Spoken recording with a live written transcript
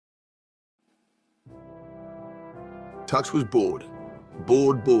Tux was bored.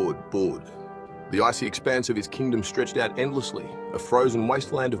 Bored. The icy expanse of his kingdom stretched out endlessly, a frozen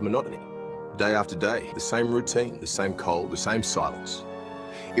wasteland of monotony. Day after day, the same routine, the same cold, the same silence.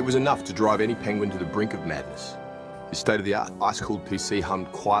 It was enough to drive any penguin to the brink of madness. His state-of-the-art, ice-cooled PC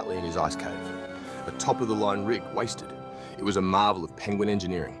hummed quietly in his ice cave. A top-of-the-line rig wasted. It was a marvel of penguin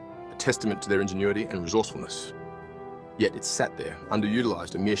engineering, a testament to their ingenuity and resourcefulness. Yet it sat there,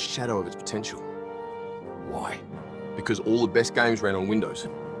 underutilized, a mere shadow of its potential. Why? Because all the best games ran on Windows.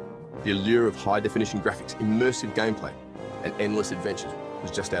 The allure of high-definition graphics, immersive gameplay, and endless adventures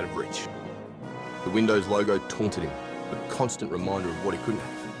was just out of reach. The Windows logo taunted him, a constant reminder of what he couldn't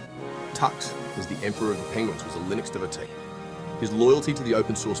have. Tux, as the Emperor of the Penguins, was a Linux devotee. His loyalty to the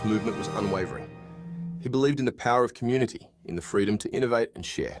open source movement was unwavering. He believed in the power of community, in the freedom to innovate and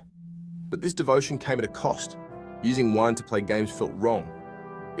share. But this devotion came at a cost. Using wine to play games felt wrong.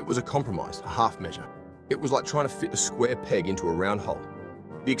 It was a compromise, a half measure. It was like trying to fit a square peg into a round hole.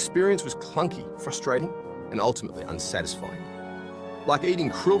 The experience was clunky, frustrating, and ultimately unsatisfying. Like eating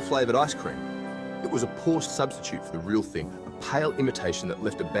krill-flavoured ice cream, it was a poor substitute for the real thing, a pale imitation that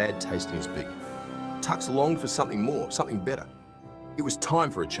left a bad taste in his beak. Tux longed for something more, something better. It was time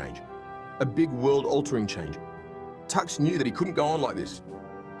for a change, a big world-altering change. Tux knew that he couldn't go on like this.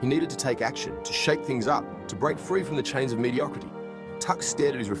 He needed to take action, to shake things up, to break free from the chains of mediocrity. Tux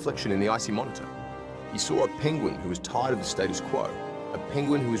stared at his reflection in the icy monitor. He saw a penguin who was tired of the status quo, a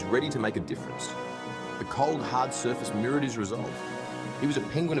penguin who was ready to make a difference. The cold, hard surface mirrored his resolve. He was a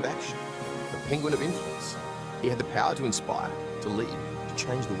penguin of action, a penguin of influence. He had the power to inspire, to lead, to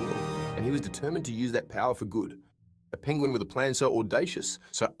change the world, and he was determined to use that power for good. A penguin with a plan so audacious,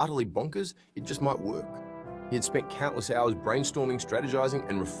 so utterly bonkers, it just might work. He had spent countless hours brainstorming, strategizing,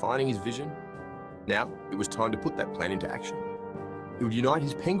 and refining his vision. Now, it was time to put that plan into action. He would unite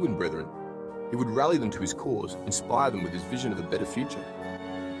his penguin brethren. He would rally them to his cause, inspire them with his vision of a better future.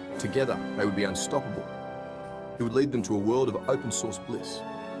 Together, they would be unstoppable. He would lead them to a world of open source bliss,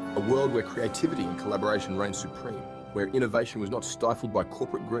 a world where creativity and collaboration reigned supreme, where innovation was not stifled by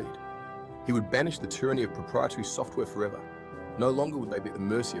corporate greed. He would banish the tyranny of proprietary software forever. No longer would they be at the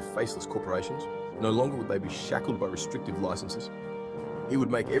mercy of faceless corporations. No longer would they be shackled by restrictive licenses. He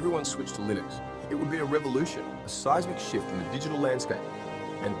would make everyone switch to Linux. It would be a revolution, a seismic shift in the digital landscape.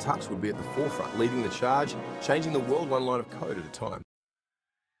 And Tux would be at the forefront, leading the charge, changing the world one line of code at a time.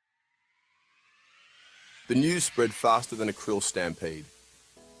 The news spread faster than a krill stampede.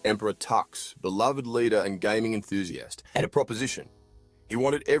 Emperor Tux, beloved leader and gaming enthusiast, had a proposition. He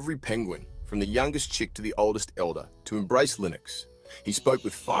wanted every penguin, from the youngest chick to the oldest elder, to embrace Linux. He spoke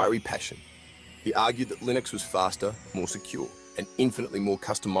with fiery passion. He argued that Linux was faster, more secure, and infinitely more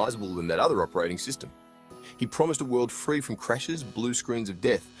customizable than that other operating system. He promised a world free from crashes, blue screens of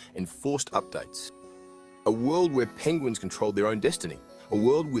death, and forced updates. A world where penguins controlled their own destiny. A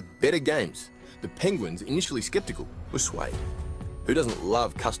world with better games. The penguins, initially skeptical, were swayed. Who doesn't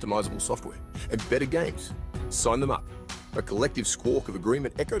love customizable software? And better games? Sign them up. A collective squawk of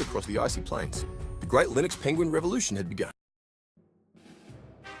agreement echoed across the icy plains. The great Linux penguin revolution had begun.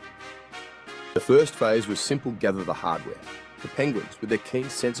 The first phase was simple: gather the hardware. The penguins, with their keen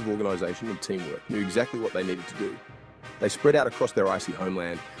sense of organisation and teamwork, knew exactly what they needed to do. They spread out across their icy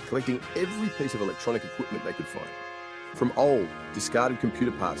homeland, collecting every piece of electronic equipment they could find. From old, discarded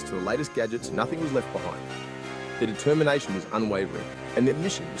computer parts to the latest gadgets, nothing was left behind. Their determination was unwavering, and their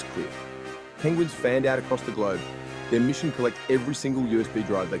mission was clear. Penguins fanned out across the globe. Their mission: collect every single USB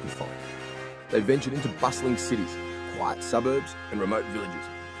drive they could find. They ventured into bustling cities, quiet suburbs, and remote villages.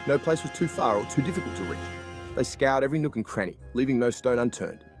 No place was too far or too difficult to reach. They scoured every nook and cranny, leaving no stone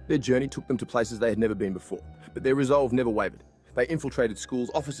unturned. Their journey took them to places they had never been before, but their resolve never wavered. They infiltrated schools,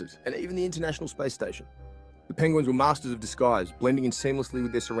 offices, and even the International Space Station. The penguins were masters of disguise, blending in seamlessly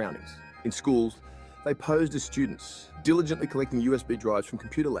with their surroundings. In schools, they posed as students, diligently collecting USB drives from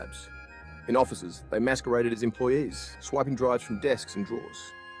computer labs. In offices, they masqueraded as employees, swiping drives from desks and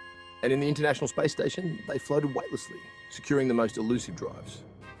drawers. And in the International Space Station, they floated weightlessly, securing the most elusive drives.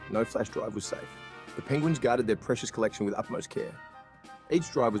 No flash drive was safe. The penguins guarded their precious collection with utmost care.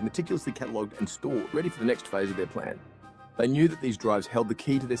 Each drive was meticulously catalogued and stored, ready for the next phase of their plan. They knew that these drives held the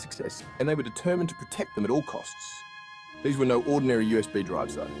key to their success, and they were determined to protect them at all costs. These were no ordinary USB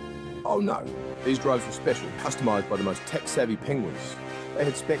drives, though. Oh no, these drives were special, customised by the most tech-savvy penguins. They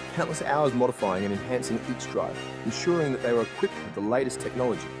had spent countless hours modifying and enhancing each drive, ensuring that they were equipped with the latest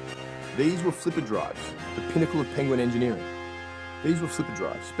technology. These were flipper drives, the pinnacle of penguin engineering. These were flipper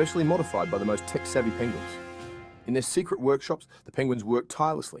drives, specially modified by the most tech-savvy penguins. In their secret workshops, the penguins worked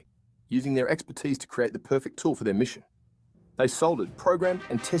tirelessly, using their expertise to create the perfect tool for their mission. They soldered, programmed,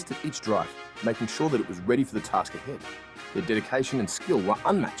 and tested each drive, making sure that it was ready for the task ahead. Their dedication and skill were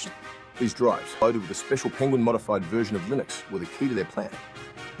unmatched. These drives, loaded with a special Penguin-modified version of Linux, were the key to their plan.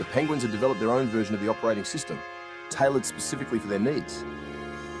 The Penguins had developed their own version of the operating system, tailored specifically for their needs.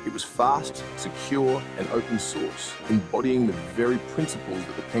 It was fast, secure, and open source, embodying the very principles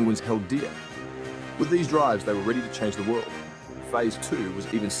that the Penguins held dear. With these drives, they were ready to change the world. Phase 2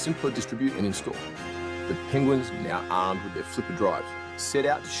 was even simpler to distribute and install. The Penguins, now armed with their flipper drives, set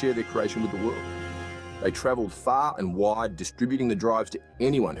out to share their creation with the world. They travelled far and wide, distributing the drives to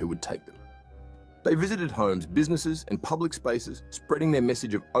anyone who would take them. They visited homes, businesses, and public spaces, spreading their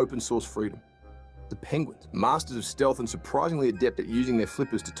message of open source freedom. The Penguins, masters of stealth and surprisingly adept at using their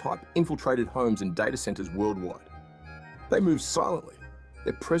flippers to type, infiltrated homes and data centers worldwide. They moved silently,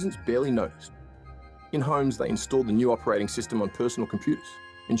 their presence barely noticed. In homes, they installed the new operating system on personal computers,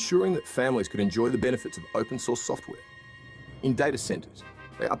 ensuring that families could enjoy the benefits of open source software. In data centers,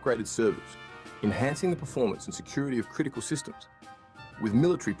 they upgraded servers, enhancing the performance and security of critical systems. With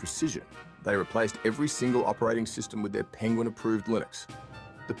military precision, they replaced every single operating system with their Penguin-approved Linux.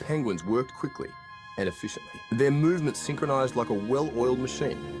 The Penguins worked quickly and efficiently. Their movements synchronized like a well-oiled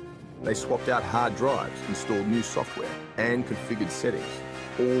machine. They swapped out hard drives, installed new software, and configured settings,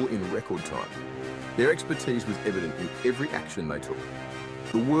 all in record time. Their expertise was evident in every action they took.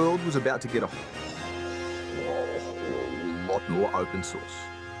 The world was about to get a whole lot more open source.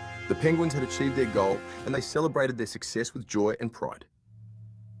 The Penguins had achieved their goal, and they celebrated their success with joy and pride.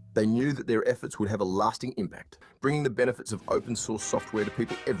 They knew that their efforts would have a lasting impact, bringing the benefits of open source software to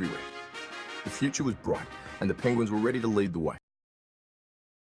people everywhere. The future was bright, and the Penguins were ready to lead the way.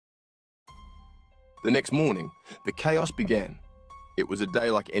 The next morning, the chaos began. It was a day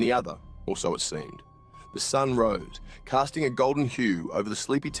like any other, or so it seemed. The sun rose, casting a golden hue over the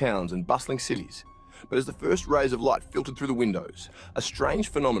sleepy towns and bustling cities. But as the first rays of light filtered through the windows, a strange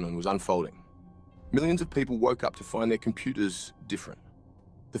phenomenon was unfolding. Millions of people woke up to find their computers different.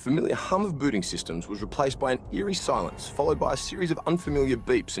 The familiar hum of booting systems was replaced by an eerie silence, followed by a series of unfamiliar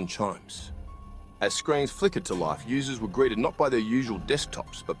beeps and chimes. As screens flickered to life, users were greeted not by their usual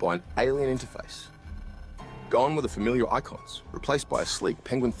desktops, but by an alien interface. Gone were the familiar icons, replaced by a sleek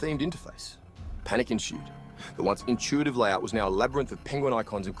Penguin-themed interface. Panic ensued. The once intuitive layout was now a labyrinth of Penguin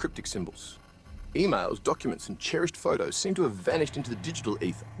icons and cryptic symbols. Emails, documents, and cherished photos seemed to have vanished into the digital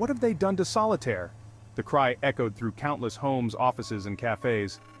ether. What have they done to solitaire? The cry echoed through countless homes, offices, and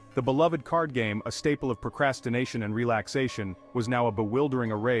cafes. The beloved card game, a staple of procrastination and relaxation, was now a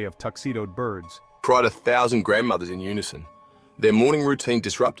bewildering array of tuxedoed birds. Cried 1,000 grandmothers in unison. Their morning routine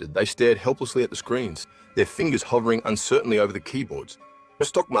disrupted, they stared helplessly at the screens, their fingers hovering uncertainly over the keyboards. The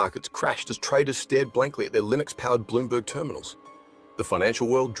stock markets crashed as traders stared blankly at their Linux-powered Bloomberg terminals. The financial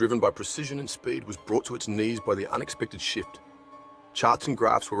world, driven by precision and speed, was brought to its knees by the unexpected shift. Charts and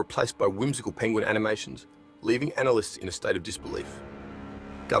graphs were replaced by whimsical Penguin animations, leaving analysts in a state of disbelief.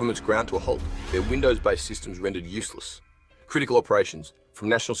 Governments ground to a halt, their Windows-based systems rendered useless. Critical operations, from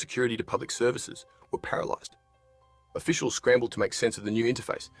national security to public services, were paralysed. Officials scrambled to make sense of the new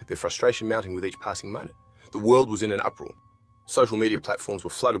interface, their frustration mounting with each passing moment. The world was in an uproar. Social media platforms were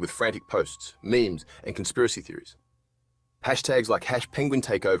flooded with frantic posts, memes, and conspiracy theories. Hashtags like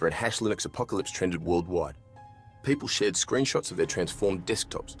 #PenguinTakeover and #LinuxApocalypse trended worldwide. People shared screenshots of their transformed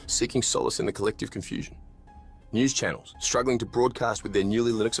desktops, seeking solace in the collective confusion. News channels, struggling to broadcast with their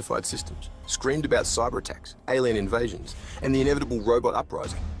newly Linuxified systems, screamed about cyber attacks, alien invasions, and the inevitable robot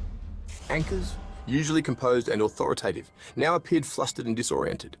uprising. Anchors, usually composed and authoritative, now appeared flustered and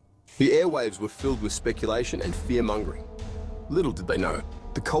disoriented. The airwaves were filled with speculation and fear-mongering. Little did they know,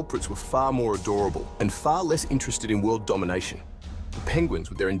 the culprits were far more adorable and far less interested in world domination. The Penguins,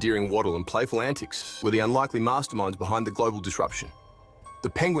 with their endearing waddle and playful antics, were the unlikely masterminds behind the global disruption. The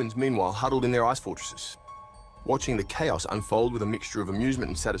Penguins, meanwhile, huddled in their ice fortresses, watching the chaos unfold with a mixture of amusement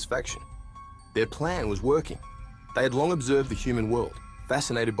and satisfaction. Their plan was working. They had long observed the human world,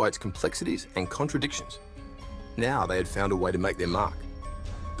 fascinated by its complexities and contradictions. Now they had found a way to make their mark.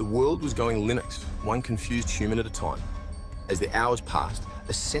 The world was going Linux, one confused human at a time. As the hours passed,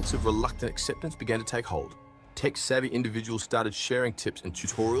 a sense of reluctant acceptance began to take hold. Tech-savvy individuals started sharing tips and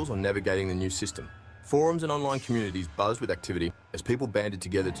tutorials on navigating the new system. Forums and online communities buzzed with activity as people banded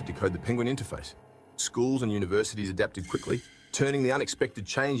together to decode the Penguin interface. Schools and universities adapted quickly, turning the unexpected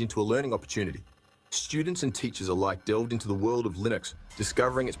change into a learning opportunity. Students and teachers alike delved into the world of Linux,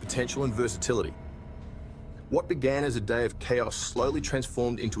 discovering its potential and versatility. What began as a day of chaos slowly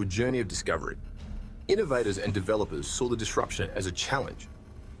transformed into a journey of discovery. Innovators and developers saw the disruption as a challenge.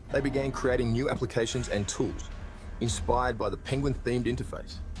 They began creating new applications and tools, inspired by the Penguin-themed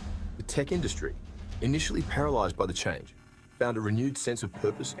interface. The tech industry, initially paralyzed by the change, found a renewed sense of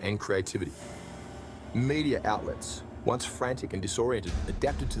purpose and creativity. Media outlets, once frantic and disoriented,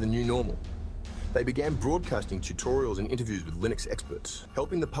 adapted to the new normal. They began broadcasting tutorials and interviews with Linux experts,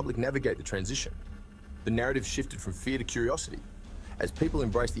 helping the public navigate the transition. The narrative shifted from fear to curiosity, as people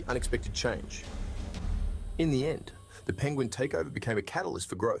embraced the unexpected change. In the end, the Penguin takeover became a catalyst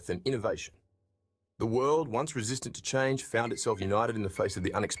for growth and innovation. The world, once resistant to change, found itself united in the face of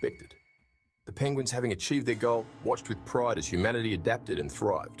the unexpected. The Penguins, having achieved their goal, watched with pride as humanity adapted and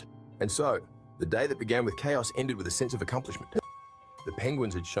thrived. And so, the day that began with chaos ended with a sense of accomplishment. The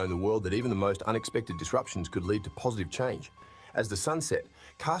Penguins had shown the world that even the most unexpected disruptions could lead to positive change. As the sun set,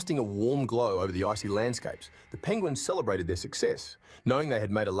 casting a warm glow over the icy landscapes, the Penguins celebrated their success, knowing they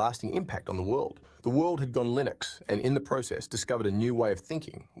had made a lasting impact on the world. The world had gone Linux, and in the process discovered a new way of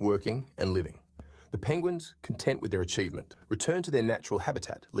thinking, working, and living. The Penguins, content with their achievement, returned to their natural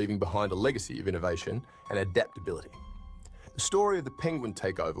habitat, leaving behind a legacy of innovation and adaptability. The story of the Penguin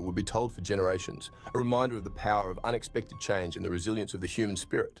takeover would be told for generations, a reminder of the power of unexpected change and the resilience of the human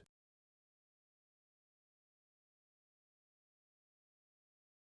spirit.